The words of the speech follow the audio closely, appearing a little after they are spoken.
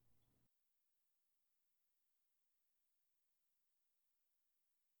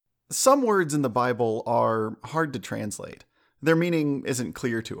Some words in the Bible are hard to translate. Their meaning isn't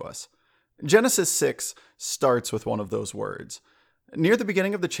clear to us. Genesis 6 starts with one of those words. Near the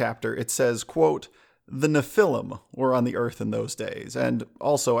beginning of the chapter, it says, quote, "The Nephilim were on the earth in those days, and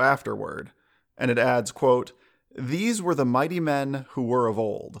also afterward." And it adds, quote, "These were the mighty men who were of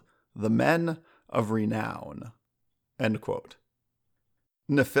old, the men of renown." End quote.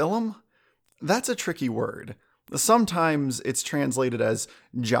 Nephilim? That's a tricky word. Sometimes it's translated as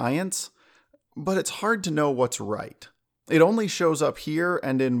giants, but it's hard to know what's right. It only shows up here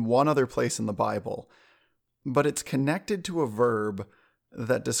and in one other place in the Bible, but it's connected to a verb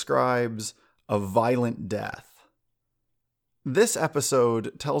that describes a violent death. This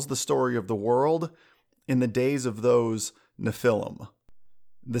episode tells the story of the world in the days of those Nephilim.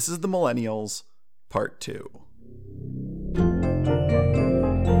 This is the Millennials, Part 2.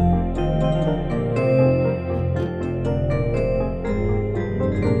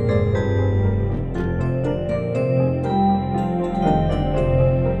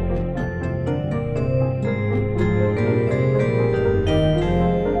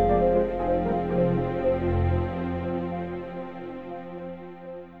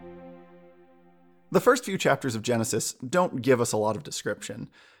 The first few chapters of Genesis don't give us a lot of description.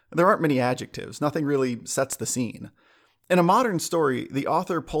 There aren't many adjectives, nothing really sets the scene. In a modern story, the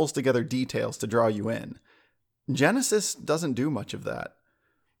author pulls together details to draw you in. Genesis doesn't do much of that.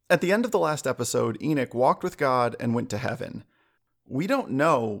 At the end of the last episode, Enoch walked with God and went to heaven. We don't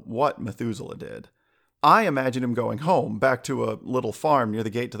know what Methuselah did. I imagine him going home, back to a little farm near the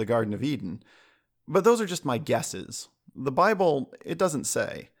gate to the Garden of Eden. But those are just my guesses. The Bible, it doesn't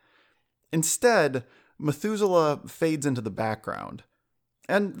say. Instead, Methuselah fades into the background.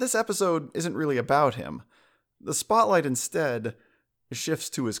 And this episode isn't really about him. The spotlight instead shifts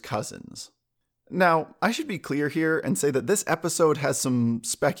to his cousins. Now, I should be clear here and say that this episode has some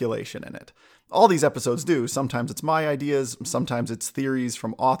speculation in it. All these episodes do. Sometimes it's my ideas, sometimes it's theories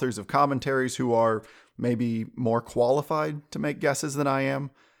from authors of commentaries who are maybe more qualified to make guesses than I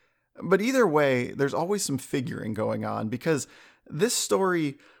am. But either way, there's always some figuring going on because this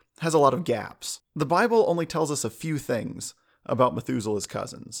story has a lot of gaps. The Bible only tells us a few things about Methuselah's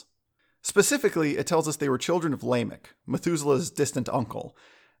cousins. Specifically, it tells us they were children of Lamech, Methuselah's distant uncle,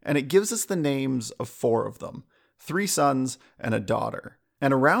 and it gives us the names of 4 of them, 3 sons and a daughter.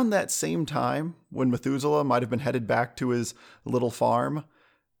 And around that same time, when Methuselah might have been headed back to his little farm,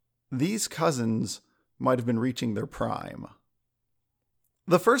 these cousins might have been reaching their prime.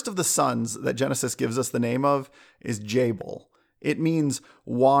 The first of the sons that Genesis gives us the name of is Jabal. It means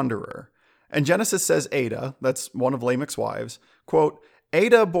wanderer. And Genesis says Adah, that's one of Lamech's wives, quote,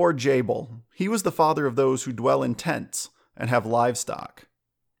 "Adah bore Jabal. He was the father of those who dwell in tents and have livestock."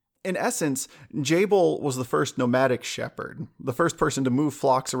 In essence, Jabal was the first nomadic shepherd, the first person to move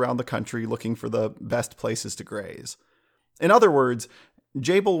flocks around the country looking for the best places to graze. In other words,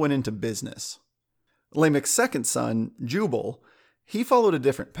 Jabal went into business. Lamech's second son, Jubal, he followed a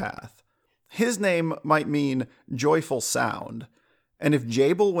different path. His name might mean joyful sound. And if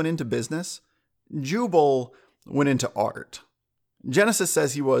Jabal went into business, Jubal went into art. Genesis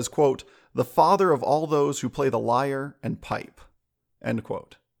says he was, quote, "the father of all those who play the lyre and pipe," end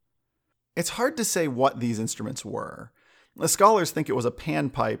quote. It's hard to say what these instruments were. The scholars think it was a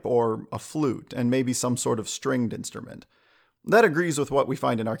panpipe or a flute and maybe some sort of stringed instrument. That agrees with what we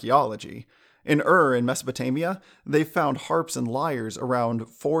find in archaeology. In Ur in Mesopotamia, they've found harps and lyres around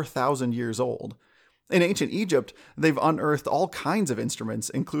 4,000 years old. In ancient Egypt, they've unearthed all kinds of instruments,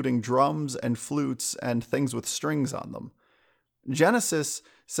 including drums and flutes and things with strings on them. Genesis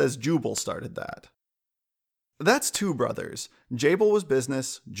says Jubal started that. That's 2 brothers. Jabal was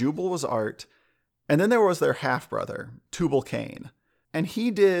business, Jubal was art, and then there was their half-brother, Tubal-Cain, and he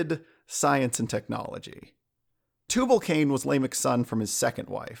did science and technology. Tubal-Cain was Lamech's son from his second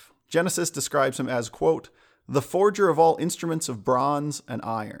wife. Genesis describes him as, quote, "the forger of all instruments of bronze and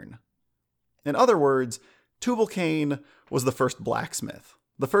iron." In other words, Tubal-Cain was the first blacksmith,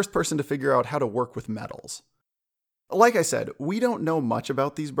 the first person to figure out how to work with metals. Like I said, we don't know much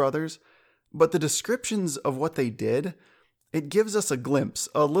about these brothers, but the descriptions of what they did, it gives us a glimpse,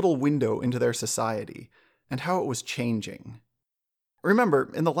 a little window into their society, and how it was changing.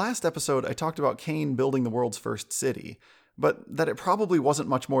 Remember, in the last episode, I talked about Cain building the world's first city, but that it probably wasn't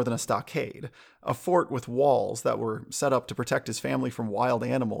much more than a stockade, a fort with walls that were set up to protect his family from wild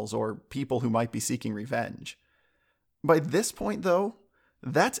animals or people who might be seeking revenge. By this point, though,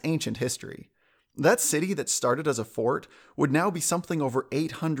 that's ancient history. That city that started as a fort would now be something over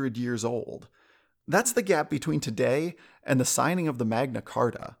 800 years old. That's the gap between today and the signing of the Magna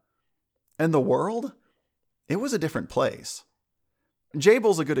Carta. And the world? It was a different place.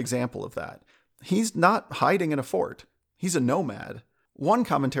 Jabal's a good example of that. He's not hiding in a fort. He's a nomad. One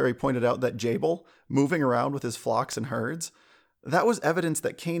commentary pointed out that Jabal, moving around with his flocks and herds, that was evidence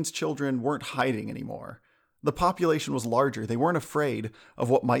that Cain's children weren't hiding anymore. The population was larger. They weren't afraid of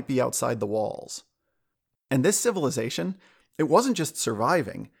what might be outside the walls. And this civilization, it wasn't just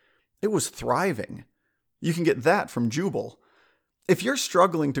surviving, it was thriving. You can get that from Jubal. If you're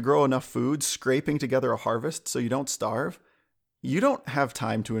struggling to grow enough food, scraping together a harvest so you don't starve, you don't have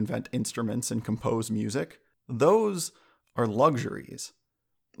time to invent instruments and compose music. Those are luxuries.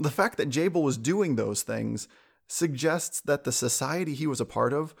 The fact that Jabal was doing those things suggests that the society he was a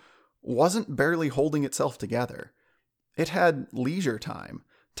part of wasn't barely holding itself together. It had leisure time,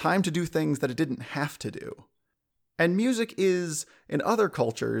 time to do things that it didn't have to do. And music is, in other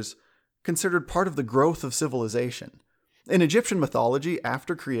cultures, considered part of the growth of civilization. In Egyptian mythology,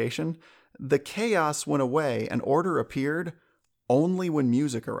 after creation, the chaos went away and order appeared only when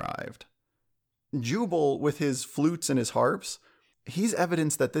music arrived. Jubal, with his flutes and his harps, he's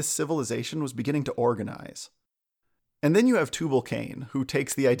evidence that this civilization was beginning to organize. And then you have Tubal-Cain, who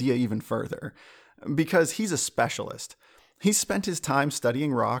takes the idea even further, because he's a specialist. He's spent his time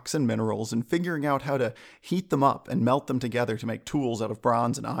studying rocks and minerals and figuring out how to heat them up and melt them together to make tools out of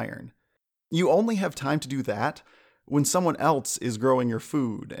bronze and iron. You only have time to do that when someone else is growing your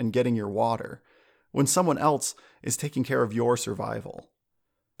food and getting your water, when someone else is taking care of your survival.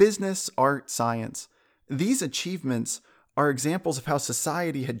 Business, art, science, these achievements are examples of how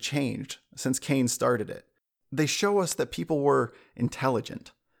society had changed since Cain started it. They show us that people were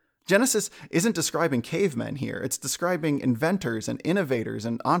intelligent. Genesis isn't describing cavemen here, it's describing inventors and innovators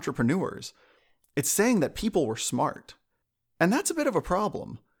and entrepreneurs. It's saying that people were smart. And that's a bit of a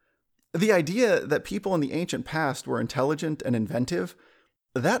problem. The idea that people in the ancient past were intelligent and inventive,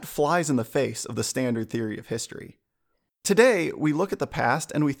 that flies in the face of the standard theory of history. Today, we look at the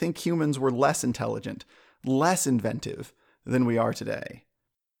past and we think humans were less intelligent, less inventive than we are today.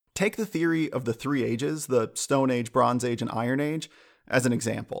 Take the theory of the three ages, the Stone Age, Bronze Age, and Iron Age, as an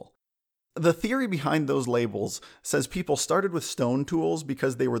example. The theory behind those labels says people started with stone tools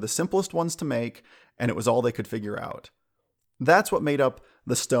because they were the simplest ones to make and it was all they could figure out. That's what made up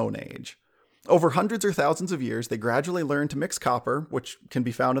the Stone Age. Over hundreds or thousands of years, they gradually learned to mix copper, which can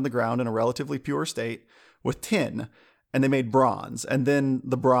be found in the ground in a relatively pure state, with tin, and they made bronze, and then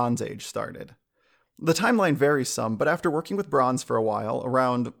the Bronze Age started. The timeline varies some, but after working with bronze for a while,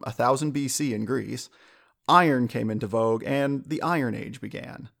 around 1000 BC in Greece, iron came into vogue and the Iron Age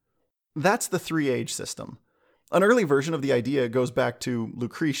began. That's the three-age system. An early version of the idea goes back to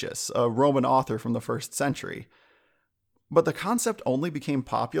Lucretius, a Roman author from the 1st century. But the concept only became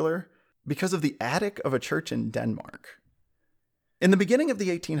popular because of the attic of a church in Denmark. In the beginning of the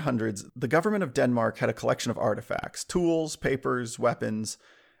 1800s, the government of Denmark had a collection of artifacts, tools, papers, weapons,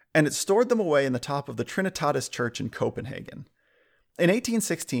 and it stored them away in the top of the Trinitatis Church in Copenhagen. In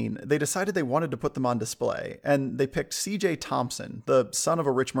 1816, they decided they wanted to put them on display, and they picked C.J. Thompson, the son of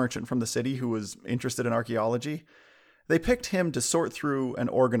a rich merchant from the city who was interested in archaeology. They picked him to sort through and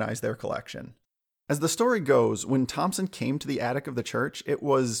organize their collection. As the story goes, when Thompson came to the attic of the church, it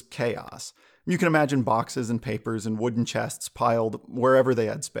was chaos. You can imagine boxes and papers and wooden chests piled wherever they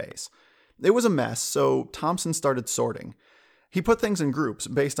had space. It was a mess, so Thompson started sorting. He put things in groups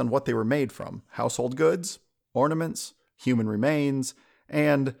based on what they were made from: household goods, ornaments, human remains,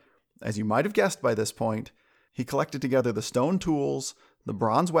 and, as you might have guessed by this point, he collected together the stone tools, the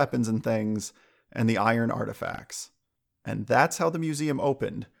bronze weapons and things, and the iron artifacts. And that's how the museum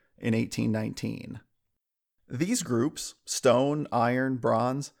opened in 1819. These groups, stone, iron,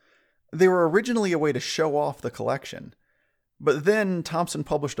 bronze, they were originally a way to show off the collection. But then Thompson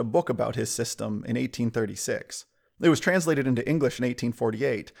published a book about his system in 1836. It was translated into English in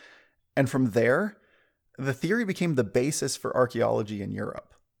 1848, and from there, the theory became the basis for archaeology in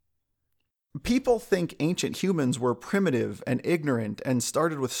Europe. People think ancient humans were primitive and ignorant and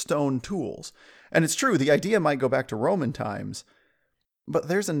started with stone tools. And it's true, the idea might go back to Roman times, but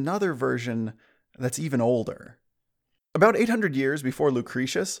there's another version that's even older. About 800 years before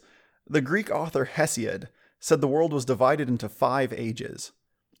Lucretius, the Greek author Hesiod said the world was divided into 5 ages.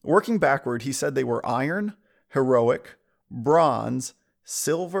 Working backward, he said they were iron, heroic, bronze,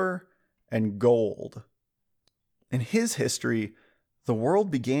 silver, and gold. In his history, the world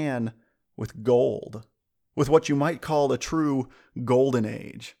began with gold, with what you might call a true golden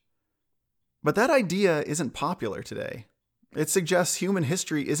age. But that idea isn't popular today. It suggests human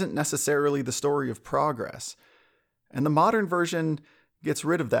history isn't necessarily the story of progress, and the modern version gets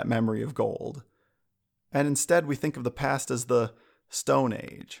rid of that memory of gold. And instead we think of the past as the Stone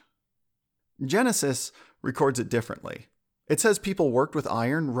Age. Genesis records it differently. It says people worked with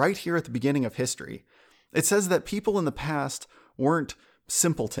iron right here at the beginning of history. It says that people in the past weren't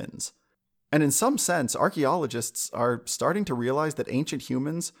simpletons. And in some sense, archaeologists are starting to realize that ancient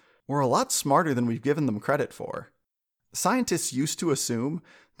humans were a lot smarter than we've given them credit for. Scientists used to assume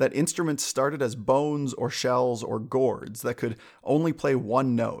that instruments started as bones or shells or gourds that could only play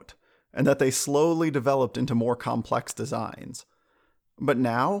one note, and that they slowly developed into more complex designs. But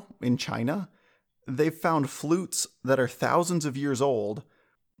now, in China, they've found flutes that are thousands of years old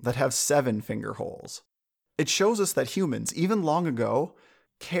that have 7 finger holes. It shows us that humans, even long ago,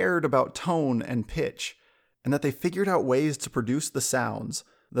 cared about tone and pitch, and that they figured out ways to produce the sounds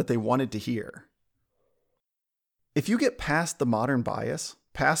that they wanted to hear. If you get past the modern bias,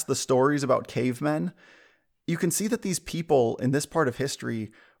 past the stories about cavemen, you can see that these people in this part of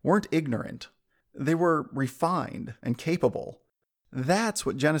history weren't ignorant. They were refined and capable. That's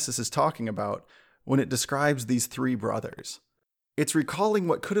what Genesis is talking about when it describes these 3 brothers. It's recalling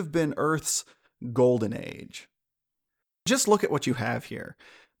what could have been Earth's golden age. Just look at what you have here.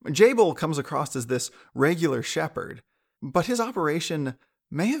 Jabal comes across as this regular shepherd, but his operation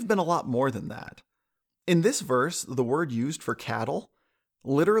may have been a lot more than that. In this verse, the word used for cattle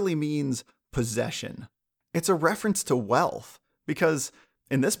literally means possession. It's a reference to wealth, because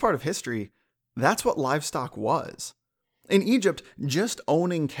in this part of history, that's what livestock was. In Egypt, just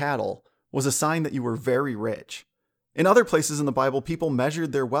owning cattle was a sign that you were very rich. In other places in the Bible, people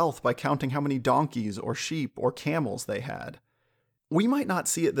measured their wealth by counting how many donkeys or sheep or camels they had. We might not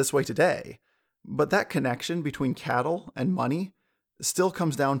see it this way today, but that connection between cattle and money still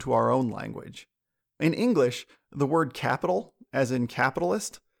comes down to our own language. In English, the word capital, as in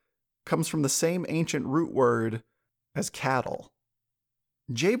capitalist, comes from the same ancient root word as cattle.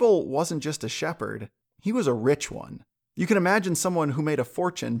 Jabal wasn't just a shepherd, he was a rich one. You can imagine someone who made a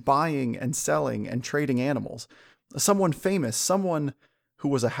fortune buying and selling and trading animals. Someone famous, someone who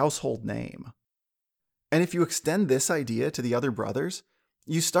was a household name. And if you extend this idea to the other brothers,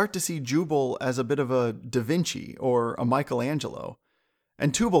 you start to see Jubal as a bit of a Da Vinci or a Michelangelo.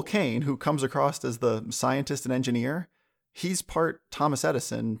 And Tubal Cain, who comes across as the scientist and engineer, he's part Thomas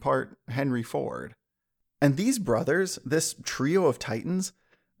Edison, part Henry Ford. And these brothers, this trio of titans,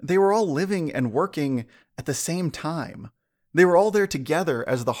 they were all living and working at the same time. They were all there together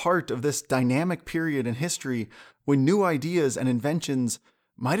as the heart of this dynamic period in history when new ideas and inventions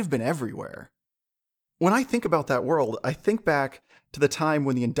might have been everywhere. When I think about that world, I think back to the time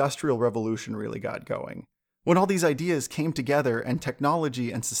when the Industrial Revolution really got going, when all these ideas came together and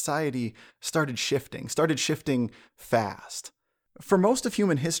technology and society started shifting fast. For most of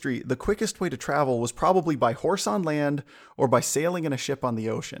human history, the quickest way to travel was probably by horse on land or by sailing in a ship on the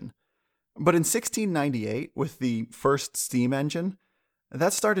ocean. But in 1698, with the first steam engine,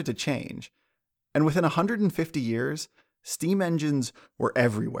 that started to change. And within 150 years, steam engines were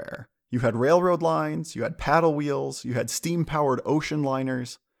everywhere. You had railroad lines, you had paddle wheels, you had steam-powered ocean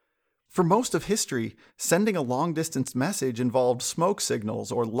liners. For most of history, sending a long-distance message involved smoke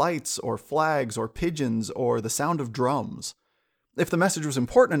signals or lights or flags or pigeons or the sound of drums. If the message was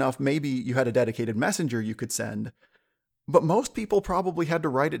important enough, maybe you had a dedicated messenger you could send. But most people probably had to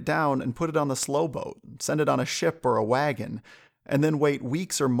write it down and put it on the slow boat, send it on a ship or a wagon, and then wait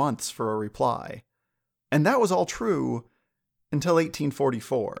weeks or months for a reply. And that was all true until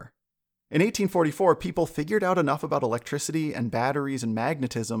 1844. In 1844, people figured out enough about electricity and batteries and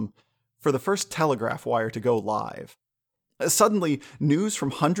magnetism for the first telegraph wire to go live. Suddenly, news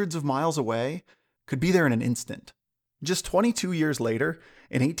from hundreds of miles away could be there in an instant. Just 22 years later,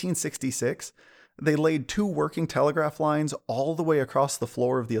 in 1866, they laid 2 working telegraph lines all the way across the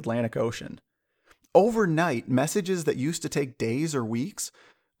floor of the Atlantic Ocean. Overnight, messages that used to take days or weeks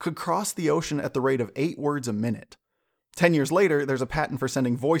could cross the ocean at the rate of 8 words a minute. 10 years later, there's a patent for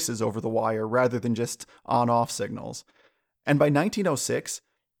sending voices over the wire rather than just on-off signals. And by 1906,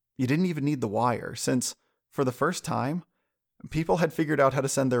 you didn't even need the wire, since, for the first time, people had figured out how to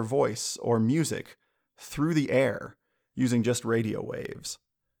send their voice or music through the air using just radio waves.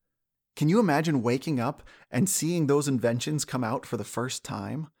 Can you imagine waking up and seeing those inventions come out for the first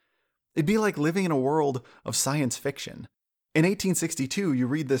time? It'd be like living in a world of science fiction. In 1862, you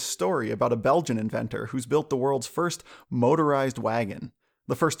read this story about a Belgian inventor who's built the world's first motorized wagon,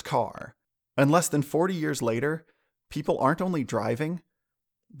 the first car. And less than 40 years later, people aren't only driving,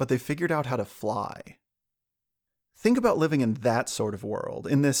 but they've figured out how to fly. Think about living in that sort of world,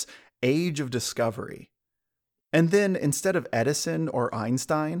 in this age of discovery. And then, instead of Edison or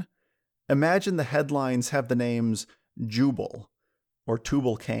Einstein, imagine the headlines have the names Jubal or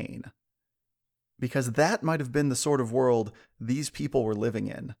Tubal Cain. Because that might have been the sort of world these people were living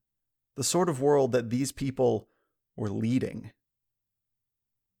in. The sort of world that these people or leading.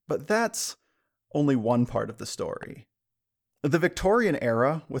 But that's only one part of the story. The Victorian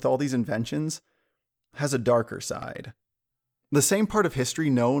era, with all these inventions, has a darker side. The same part of history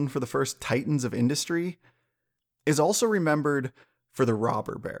known for the first titans of industry is also remembered for the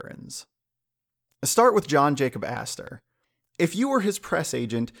robber barons. Start with John Jacob Astor. If you were his press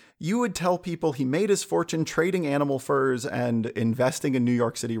agent, you would tell people he made his fortune trading animal furs and investing in New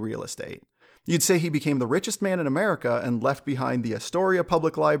York City real estate. You'd say he became the richest man in America and left behind the Astoria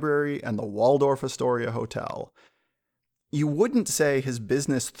Public Library and the Waldorf Astoria Hotel. You wouldn't say his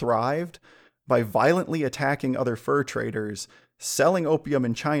business thrived by violently attacking other fur traders, selling opium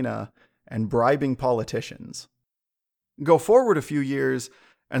in China, and bribing politicians. Go forward a few years,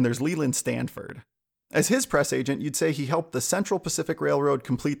 and there's Leland Stanford. As his press agent, you'd say he helped the Central Pacific Railroad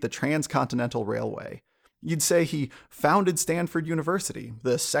complete the Transcontinental Railway. You'd say he founded Stanford University,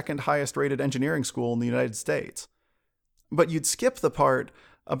 the second highest rated engineering school in the United States. But you'd skip the part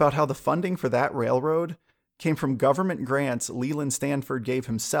about how the funding for that railroad came from government grants Leland Stanford gave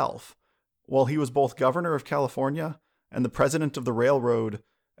himself, while he was both governor of California and the president of the railroad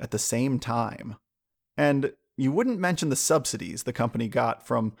at the same time. And you wouldn't mention the subsidies the company got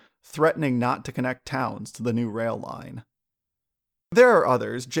from threatening not to connect towns to the new rail line. There are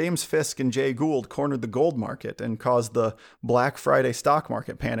others. James Fisk and Jay Gould cornered the gold market and caused the Black Friday stock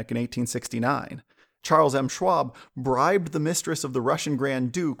market panic in 1869. Charles M. Schwab bribed the mistress of the Russian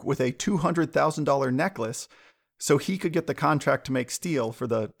Grand Duke with a $200,000 necklace so he could get the contract to make steel for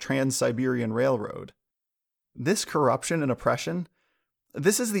the Trans-Siberian Railroad. This corruption and oppression,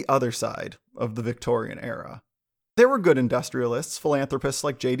 this is the other side of the Victorian era. There were good industrialists, philanthropists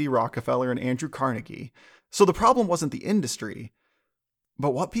like J.D. Rockefeller and Andrew Carnegie, so the problem wasn't the industry,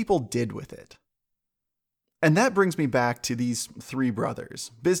 but what people did with it. And that brings me back to these three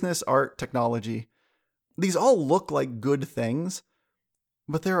brothers: business, art, technology. These all look like good things,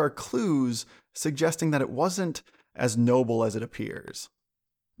 but there are clues suggesting that it wasn't as noble as it appears.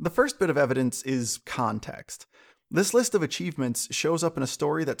 The first bit of evidence is context. This list of achievements shows up in a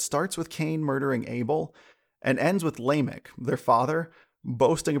story that starts with Cain murdering Abel and ends with Lamech, their father,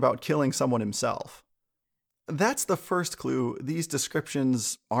 boasting about killing someone himself. That's the first clue these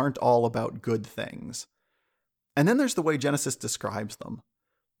descriptions aren't all about good things. And then there's the way Genesis describes them.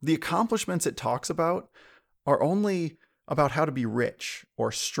 The accomplishments it talks about are only about how to be rich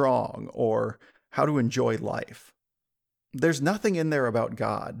or strong or how to enjoy life. There's nothing in there about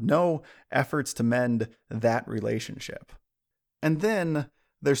God, no efforts to mend that relationship. And then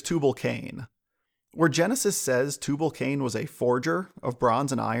there's Tubal-Cain. Where Genesis says Tubal-Cain was a forger of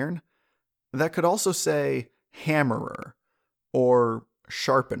bronze and iron, that could also say hammerer or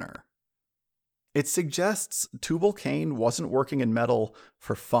sharpener. It suggests Tubal-Cain wasn't working in metal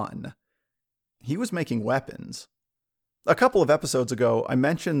for fun. He was making weapons. A couple of episodes ago, I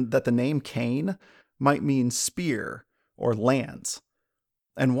mentioned that the name Cain might mean spear or lance.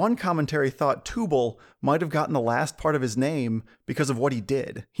 And one commentary thought Tubal might have gotten the last part of his name because of what he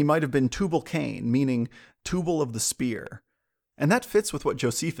did. He might have been Tubal-Cain, meaning Tubal of the spear. And that fits with what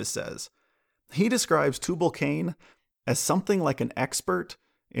Josephus says. He describes Tubal-Cain as something like an expert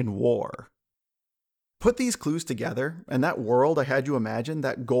in war. Put these clues together, and that world I had you imagine,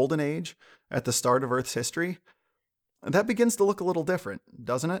 that golden age at the start of Earth's history, that begins to look a little different,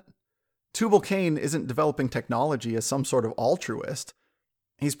 doesn't it? Tubal-Cain isn't developing technology as some sort of altruist.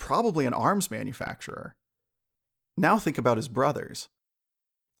 He's probably an arms manufacturer. Now think about his brothers.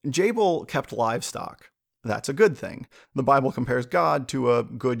 Jabal kept livestock. That's a good thing. The Bible compares God to a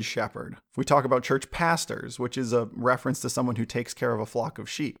good shepherd. We talk about church pastors, which is a reference to someone who takes care of a flock of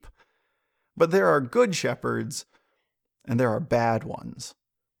sheep. But there are good shepherds, and there are bad ones.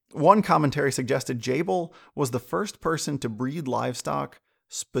 One commentary suggested Jabal was the first person to breed livestock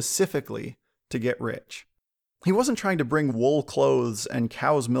specifically to get rich. He wasn't trying to bring wool clothes and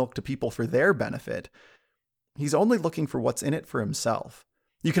cow's milk to people for their benefit. He's only looking for what's in it for himself.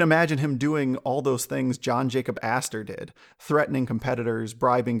 You can imagine him doing all those things John Jacob Astor did, threatening competitors,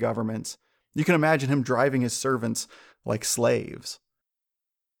 bribing governments. You can imagine him driving his servants like slaves.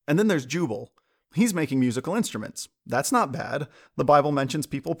 And then there's Jubal. He's making musical instruments. That's not bad. The Bible mentions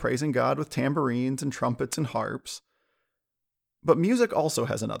people praising God with tambourines and trumpets and harps. But music also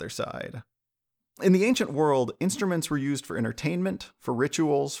has another side. In the ancient world, instruments were used for entertainment, for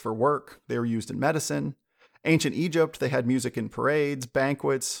rituals, for work. They were used in medicine. Ancient Egypt, they had music in parades,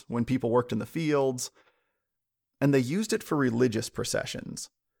 banquets, when people worked in the fields. And they used it for religious processions.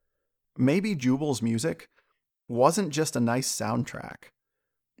 Maybe Jubal's music wasn't just a nice soundtrack.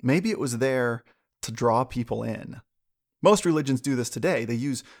 Maybe it was there to draw people in. Most religions do this today. They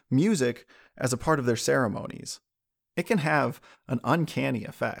use music as a part of their ceremonies. It can have an uncanny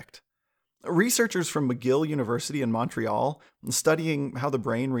effect. Researchers from McGill University in Montreal, studying how the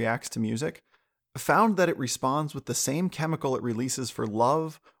brain reacts to music, found that it responds with the same chemical it releases for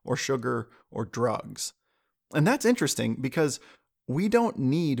love or sugar or drugs. And that's interesting because we don't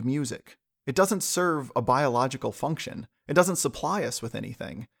need music. It doesn't serve a biological function. It doesn't supply us with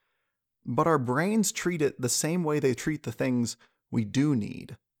anything. But our brains treat it the same way they treat the things we do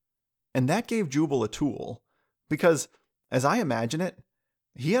need. And that gave Jubal a tool, because, as I imagine it,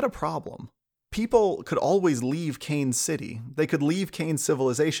 he had a problem. People could always leave Cain's city. They could leave Cain's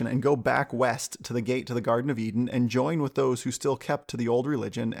civilization and go back west to the gate to the Garden of Eden and join with those who still kept to the old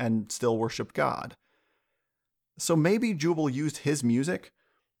religion and still worshiped God. So maybe Jubal used his music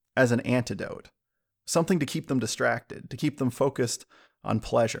as an antidote, something to keep them distracted, to keep them focused on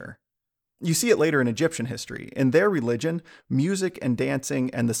pleasure. You see it later in Egyptian history. In their religion, music and dancing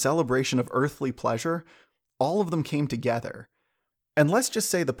and the celebration of earthly pleasure, all of them came together. And let's just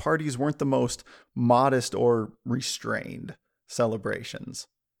say the parties weren't the most modest or restrained celebrations.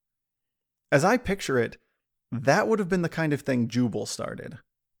 As I picture it, that would have been the kind of thing Jubal started.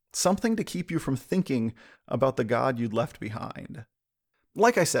 Something to keep you from thinking about the God you'd left behind.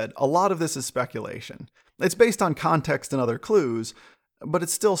 Like I said, a lot of this is speculation. It's based on context and other clues, but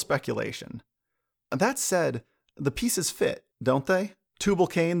it's still speculation. That said, the pieces fit, don't they?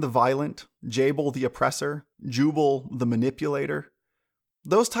 Tubal-Cain the violent, Jabal the oppressor, Jubal the manipulator.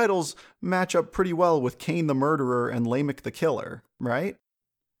 Those titles match up pretty well with Cain the murderer and Lamech the killer, right?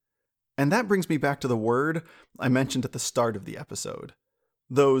 And that brings me back to the word I mentioned at the start of the episode.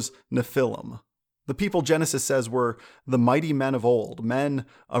 Those Nephilim. The people Genesis says were the mighty men of old, men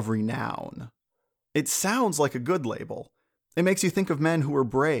of renown. It sounds like a good label. It makes you think of men who were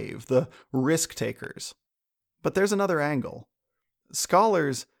brave, the risk takers. But there's another angle.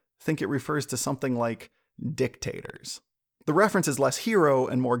 Scholars think it refers to something like dictators. The reference is less hero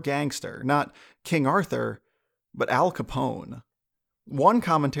and more gangster, not King Arthur, but Al Capone. One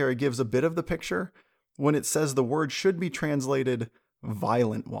commentary gives a bit of the picture when it says the word should be translated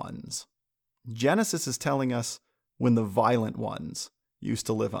violent ones. Genesis is telling us when the violent ones used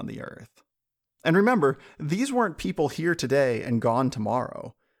to live on the earth. And remember, these weren't people here today and gone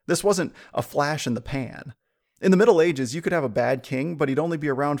tomorrow. This wasn't a flash in the pan. In the Middle Ages, you could have a bad king, but he'd only be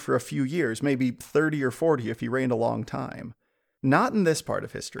around for a few years, maybe 30 or 40 if he reigned a long time. Not in this part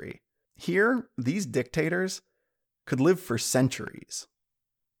of history. Here, these dictators could live for centuries.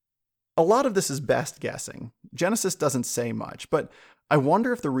 A lot of this is best guessing. Genesis doesn't say much, but I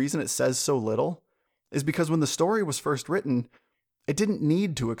wonder if the reason it says so little is because when the story was first written, it didn't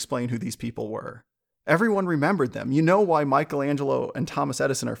need to explain who these people were. Everyone remembered them. You know why Michelangelo and Thomas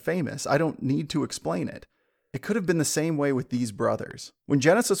Edison are famous. I don't need to explain it. It could have been the same way with these brothers. When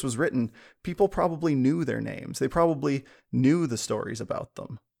Genesis was written, people probably knew their names. They probably knew the stories about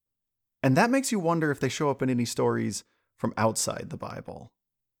them. And that makes you wonder if they show up in any stories from outside the Bible.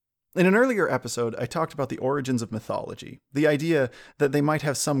 In an earlier episode, I talked about the origins of mythology, the idea that they might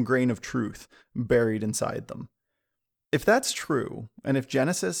have some grain of truth buried inside them. If that's true, and if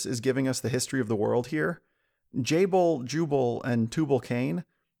Genesis is giving us the history of the world here, Jabal, Jubal, and Tubal-Cain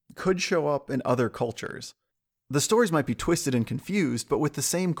could show up in other cultures. The stories might be twisted and confused, but with the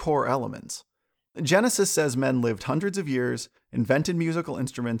same core elements. Genesis says men lived hundreds of years, invented musical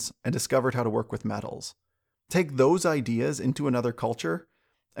instruments, and discovered how to work with metals. Take those ideas into another culture,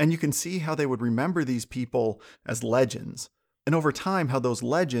 and you can see how they would remember these people as legends, and over time how those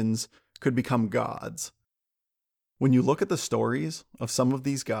legends could become gods. When you look at the stories of some of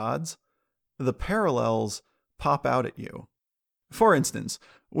these gods, the parallels pop out at you. For instance,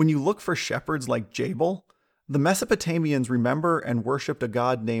 when you look for shepherds like Jabal, the Mesopotamians remember and worshipped a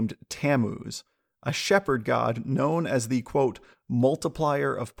god named Tammuz, a shepherd god known as the, quote,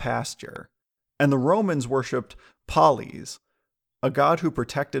 multiplier of pasture. And the Romans worshipped Polis, a god who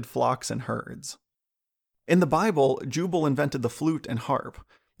protected flocks and herds. In the Bible, Jubal invented the flute and harp.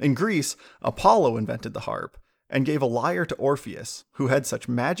 In Greece, Apollo invented the harp and gave a lyre to Orpheus, who had such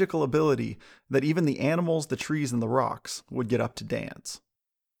magical ability that even the animals, the trees, and the rocks would get up to dance.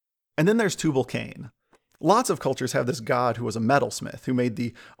 And then there's Tubal-Cain. Lots of cultures have this god who was a metalsmith, who made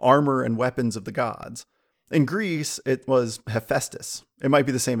the armor and weapons of the gods. In Greece, it was Hephaestus. It might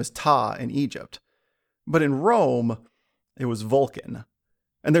be the same as Ptah in Egypt. But in Rome, it was Vulcan.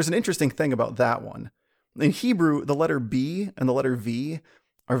 And there's an interesting thing about that one. In Hebrew, the letter B and the letter V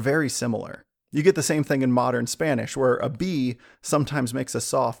are very similar. You get the same thing in modern Spanish, where a B sometimes makes a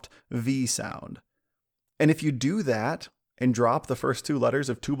soft V sound. And if you do that and drop the first two letters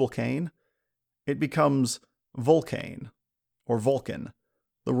of Tubal-Cain, it becomes Vulcane, or Vulcan,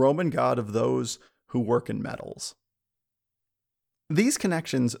 the Roman god of those who work in metals. These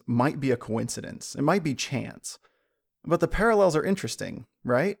connections might be a coincidence, it might be chance, but the parallels are interesting,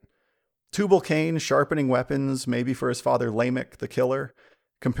 right? Tubal-Cain sharpening weapons, maybe for his father Lamech the killer,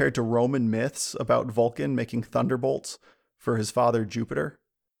 compared to Roman myths about Vulcan making thunderbolts for his father Jupiter.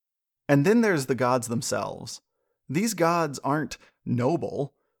 And then there's the gods themselves. These gods aren't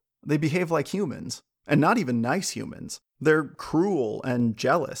noble. They behave like humans, and not even nice humans. They're cruel and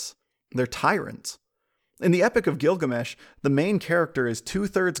jealous. They're tyrants. In the Epic of Gilgamesh, the main character is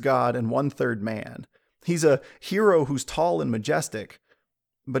 2/3 god and 1/3 man. He's a hero who's tall and majestic,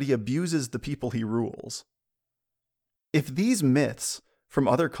 but he abuses the people he rules. If these myths from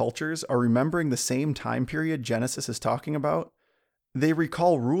other cultures are remembering the same time period Genesis is talking about, they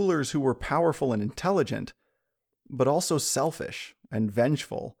recall rulers who were powerful and intelligent, but also selfish and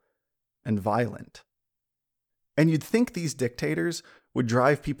vengeful and violent. And you'd think these dictators would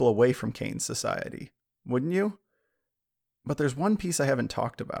drive people away from Cain's society, wouldn't you? But there's one piece I haven't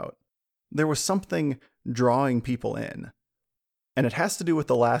talked about. There was something drawing people in, and it has to do with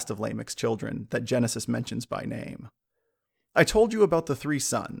the last of Lamech's children that Genesis mentions by name. I told you about the 3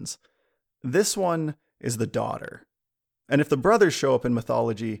 sons. This one is the daughter. And if the brothers show up in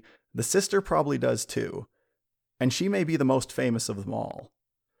mythology, the sister probably does too. And she may be the most famous of them all.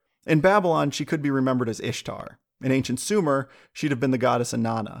 In Babylon, she could be remembered as Ishtar. In ancient Sumer, she'd have been the goddess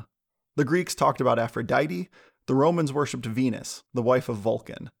Inanna. The Greeks talked about Aphrodite. The Romans worshipped Venus, the wife of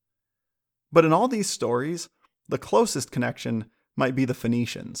Vulcan. But in all these stories, the closest connection might be the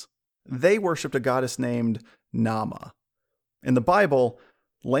Phoenicians. They worshipped a goddess named Nama. In the Bible,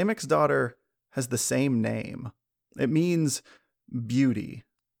 Lamech's daughter has the same name. It means beauty.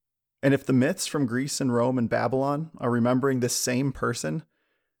 And if the myths from Greece and Rome and Babylon are remembering this same person,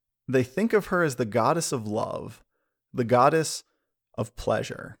 they think of her as the goddess of love, the goddess of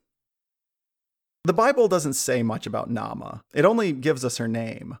pleasure. The Bible doesn't say much about Nama. It only gives us her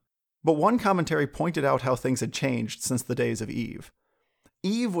name. But one commentary pointed out how things had changed since the days of Eve.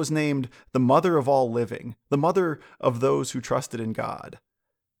 Eve was named the mother of all living, the mother of those who trusted in God.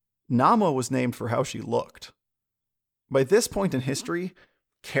 Nama was named for how she looked. By this point in history,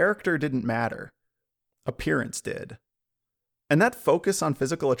 character didn't matter. Appearance did. And that focus on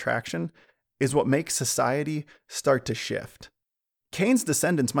physical attraction is what makes society start to shift. Cain's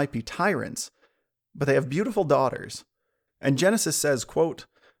descendants might be tyrants, but they have beautiful daughters. And Genesis says, quote,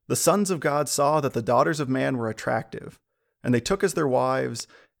 "The sons of God saw that the daughters of man were attractive, and they took as their wives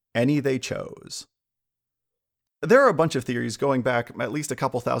any they chose." There are a bunch of theories going back at least a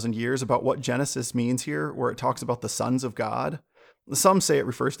couple thousand years about what Genesis means here, where it talks about the sons of God. Some say it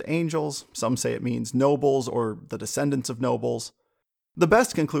refers to angels, some say it means nobles or the descendants of nobles. The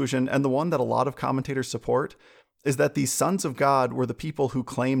best conclusion, and the one that a lot of commentators support, is that these sons of God were the people who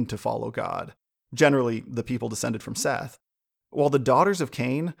claimed to follow God, generally the people descended from Seth, while the daughters of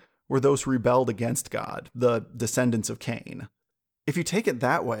Cain were those who rebelled against God, the descendants of Cain. If you take it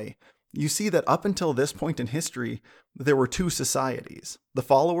that way, you see that up until this point in history, there were 2 societies, the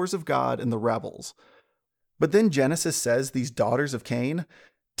followers of God and the rebels. But then Genesis says these daughters of Cain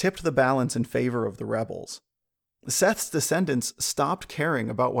tipped the balance in favor of the rebels. Seth's descendants stopped caring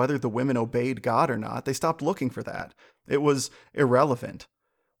about whether the women obeyed God or not. They stopped looking for that. It was irrelevant.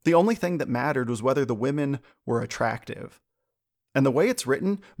 The only thing that mattered was whether the women were attractive. And the way it's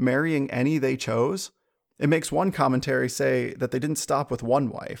written, marrying any they chose, it makes one commentary say that they didn't stop with one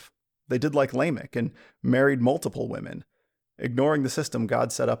wife. They did like Lamech and married multiple women, ignoring the system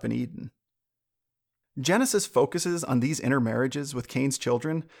God set up in Eden. Genesis focuses on these intermarriages with Cain's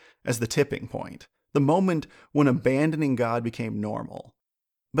children as the tipping point, the moment when abandoning God became normal.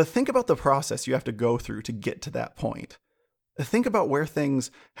 But think about the process you have to go through to get to that point. Think about where things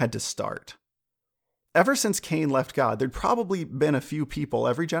had to start. Ever since Cain left God, there'd probably been a few people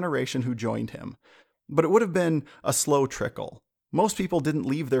every generation who joined him, but it would have been a slow trickle. Most people didn't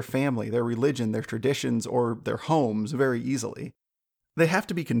leave their family, their religion, their traditions, or their homes very easily. They have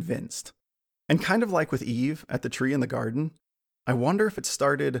to be convinced. And kind of like with Eve at the tree in the garden, I wonder if it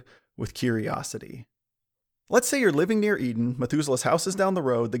started with curiosity. Let's say you're living near Eden, Methuselah's house is down the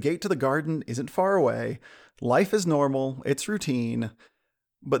road, the gate to the garden isn't far away, life is normal, it's routine,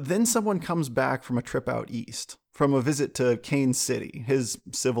 but then someone comes back from a trip out east, from a visit to Cain's city, his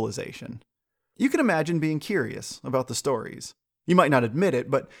civilization. You can imagine being curious about the stories. You might not admit it,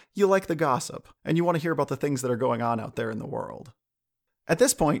 but you like the gossip, and you want to hear about the things that are going on out there in the world. At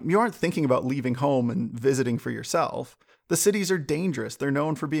this point, you aren't thinking about leaving home and visiting for yourself. The cities are dangerous, they're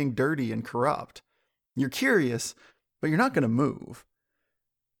known for being dirty and corrupt. You're curious, but you're not going to move.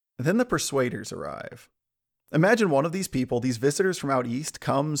 Then the persuaders arrive. Imagine one of these people, these visitors from out east,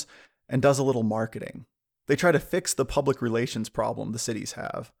 comes and does a little marketing. They try to fix the public relations problem the cities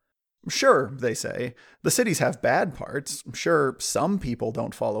have. Sure, they say, the cities have bad parts. Sure, some people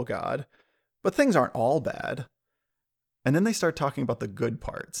don't follow God, but things aren't all bad. And then they start talking about the good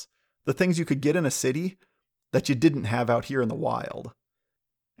parts, the things you could get in a city that you didn't have out here in the wild.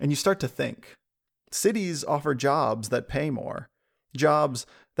 And you start to think, cities offer jobs that pay more, jobs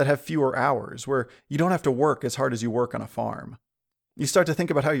that have fewer hours, where you don't have to work as hard as you work on a farm. You start to think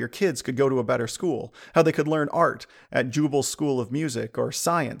about how your kids could go to a better school, how they could learn art at Jubal's School of Music or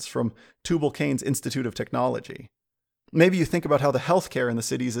science from Tubal-Cain's Institute of Technology. Maybe you think about how the healthcare in the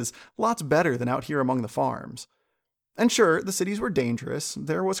cities is lots better than out here among the farms. And sure, the cities were dangerous,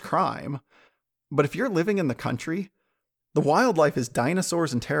 there was crime. But if you're living in the country, the wildlife is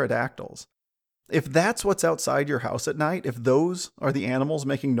dinosaurs and pterodactyls. If that's what's outside your house at night, if those are the animals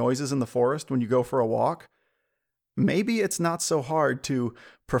making noises in the forest when you go for a walk, maybe it's not so hard to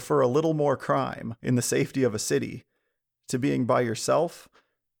prefer a little more crime in the safety of a city to being by yourself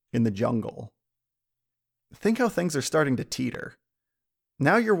in the jungle. Think how things are starting to teeter.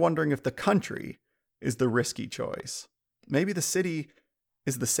 Now you're wondering if the country is the risky choice. Maybe the city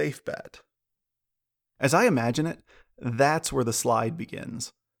is the safe bet. As I imagine it, that's where the slide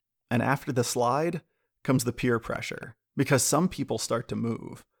begins. And after the slide comes the peer pressure, because some people start to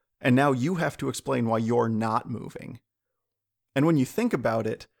move. And now you have to explain why you're not moving. And when you think about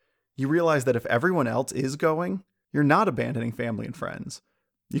it, you realize that if everyone else is going, you're not abandoning family and friends.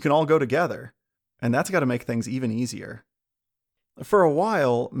 You can all go together. And that's got to make things even easier. For a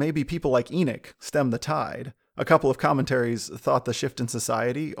while, maybe people like Enoch stemmed the tide. A couple of commentaries thought the shift in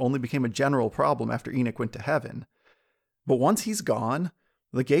society only became a general problem after Enoch went to heaven. But once he's gone,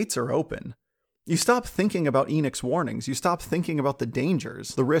 the gates are open. You stop thinking about Enoch's warnings. You stop thinking about the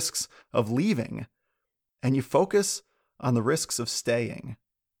dangers, the risks of leaving, and you focus on the risks of staying.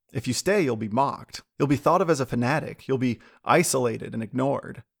 If you stay, you'll be mocked. You'll be thought of as a fanatic. You'll be isolated and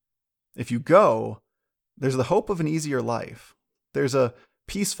ignored. If you go, there's the hope of an easier life. There's a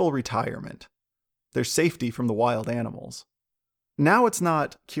peaceful retirement. There's safety from the wild animals. Now it's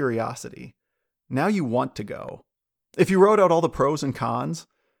not curiosity. Now you want to go. If you wrote out all the pros and cons,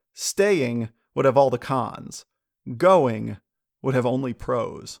 staying would have all the cons. Going would have only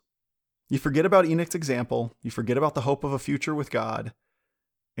pros. You forget about Enoch's example, you forget about the hope of a future with God,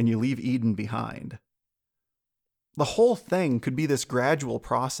 and you leave Eden behind. The whole thing could be this gradual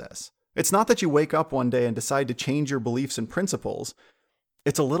process. It's not that you wake up one day and decide to change your beliefs and principles.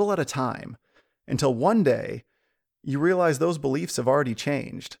 It's a little at a time, until one day you realize those beliefs have already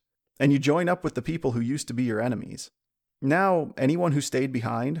changed, and you join up with the people who used to be your enemies. Now, anyone who stayed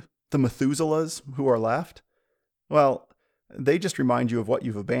behind, the Methuselahs who are left, well, they just remind you of what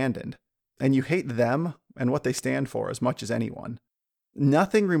you've abandoned, and you hate them and what they stand for as much as anyone.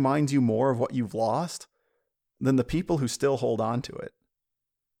 Nothing reminds you more of what you've lost than the people who still hold on to it.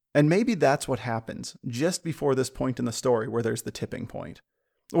 And maybe that's what happens just before this point in the story where there's the tipping point.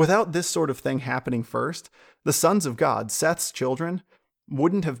 Without this sort of thing happening first, the sons of God, Seth's children,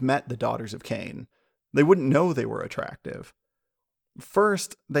 wouldn't have met the daughters of Cain. They wouldn't know they were attractive.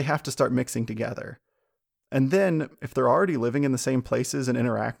 First, they have to start mixing together. And then, if they're already living in the same places and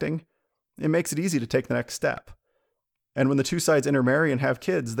interacting, it makes it easy to take the next step. And when the two sides intermarry and have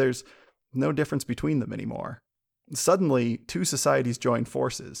kids, there's no difference between them anymore. Suddenly, two societies join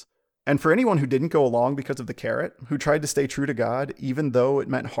forces. And for anyone who didn't go along because of the carrot, who tried to stay true to God, even though it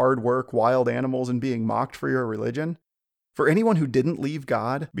meant hard work, wild animals, and being mocked for your religion, for anyone who didn't leave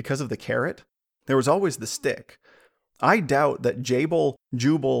God because of the carrot, there was always the stick. I doubt that Jabal,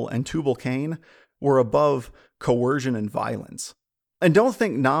 Jubal, and Tubal-Cain were above coercion and violence. And don't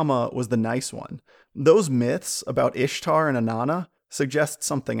think Naamah was the nice one. Those myths about Ishtar and Inanna suggest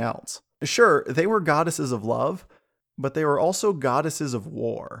something else. Sure, they were goddesses of love, but they were also goddesses of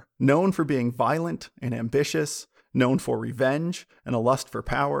war, known for being violent and ambitious, known for revenge and a lust for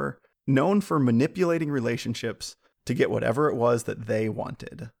power, known for manipulating relationships to get whatever it was that they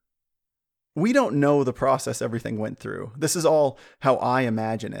wanted. We don't know the process everything went through. This is all how I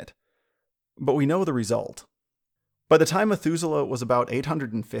imagine it. But we know the result. By the time Methuselah was about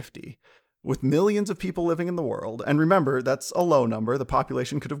 850, with millions of people living in the world, and remember, that's a low number, the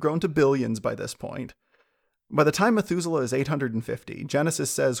population could have grown to billions by this point. By the time Methuselah is 850,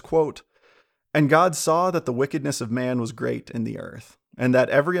 Genesis says, quote, "And God saw that the wickedness of man was great in the earth, and that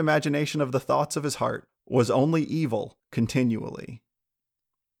every imagination of the thoughts of his heart was only evil continually."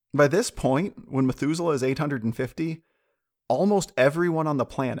 By this point, when Methuselah is 850, almost everyone on the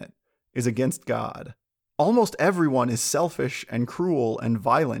planet is against God. Almost everyone is selfish and cruel and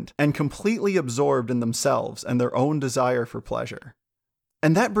violent and completely absorbed in themselves and their own desire for pleasure.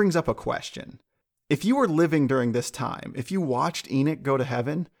 And that brings up a question. If you were living during this time, if you watched Enoch go to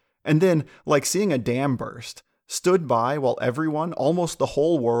heaven, and then, like seeing a dam burst, stood by while everyone, almost the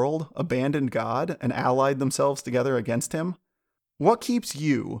whole world, abandoned God and allied themselves together against him, what keeps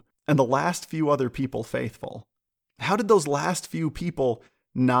you and the last few other people faithful? How did those last few people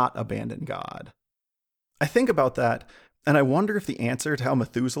not abandon God? I think about that, and I wonder if the answer to how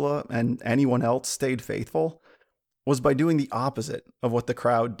Methuselah and anyone else stayed faithful was by doing the opposite of what the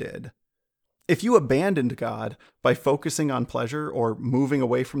crowd did. If you abandoned God by focusing on pleasure or moving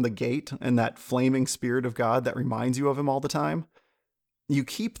away from the gate and that flaming spirit of God that reminds you of him all the time, you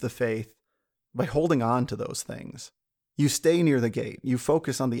keep the faith by holding on to those things. You stay near the gate. You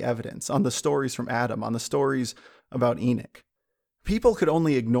focus on the evidence, on the stories from Adam, on the stories about Enoch. People could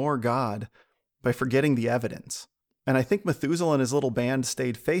only ignore God by forgetting the evidence. And I think Methuselah and his little band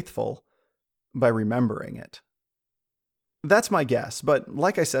stayed faithful by remembering it. That's my guess, but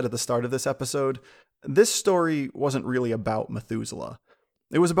like I said at the start of this episode, this story wasn't really about Methuselah.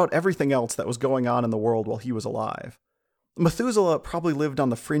 It was about everything else that was going on in the world while he was alive. Methuselah probably lived on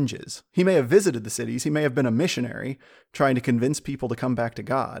the fringes. He may have visited the cities, he may have been a missionary, trying to convince people to come back to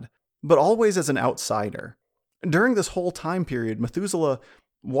God, but always as an outsider. During this whole time period, Methuselah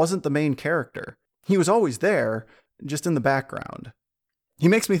wasn't the main character. He was always there, just in the background. He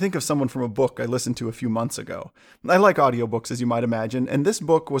makes me think of someone from a book I listened to a few months ago. I like audiobooks, as you might imagine, and this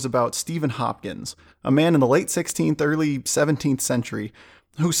book was about Stephen Hopkins, a man in the late 16th, early 17th century,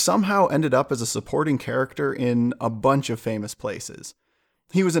 who somehow ended up as a supporting character in a bunch of famous places.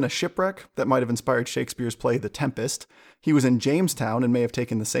 He was in a shipwreck that might have inspired Shakespeare's play The Tempest. He was in Jamestown and may have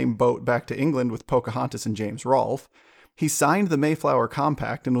taken the same boat back to England with Pocahontas and James Rolfe. He signed the Mayflower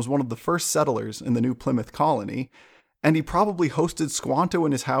Compact and was one of the first settlers in the New Plymouth colony. And he probably hosted Squanto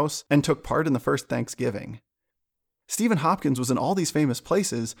in his house and took part in the first Thanksgiving. Stephen Hopkins was in all these famous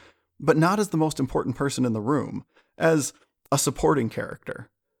places, but not as the most important person in the room, as a supporting character.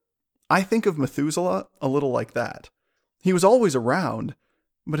 I think of Methuselah a little like that. He was always around,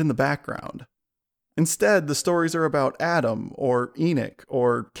 but in the background. Instead, the stories are about Adam or Enoch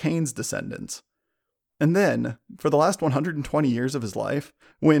or Cain's descendants. And then, for the last 120 years of his life,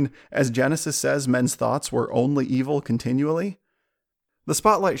 when, as Genesis says, men's thoughts were only evil continually, the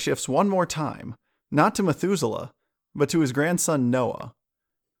spotlight shifts one more time, not to Methuselah, but to his grandson Noah,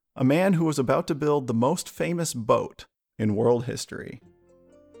 a man who was about to build the most famous boat in world history.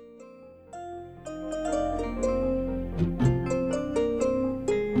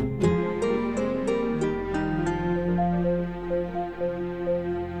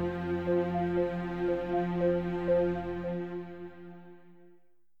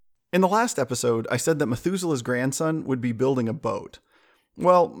 In the last episode, I said that Methuselah's grandson would be building a boat.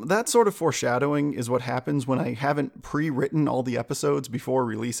 Well, that sort of foreshadowing is what happens when I haven't pre-written all the episodes before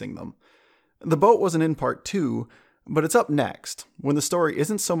releasing them. The boat wasn't in part 2, but it's up next, when the story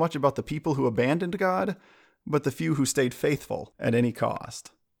isn't so much about the people who abandoned God, but the few who stayed faithful at any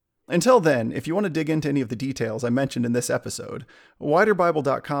cost. Until then, if you want to dig into any of the details I mentioned in this episode,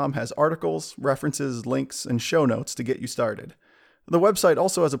 widerbible.com has articles, references, links, and show notes to get you started. The website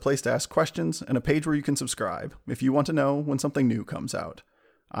also has a place to ask questions and a page where you can subscribe if you want to know when something new comes out.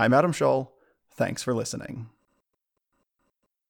 I'm Adam Shull. Thanks for listening.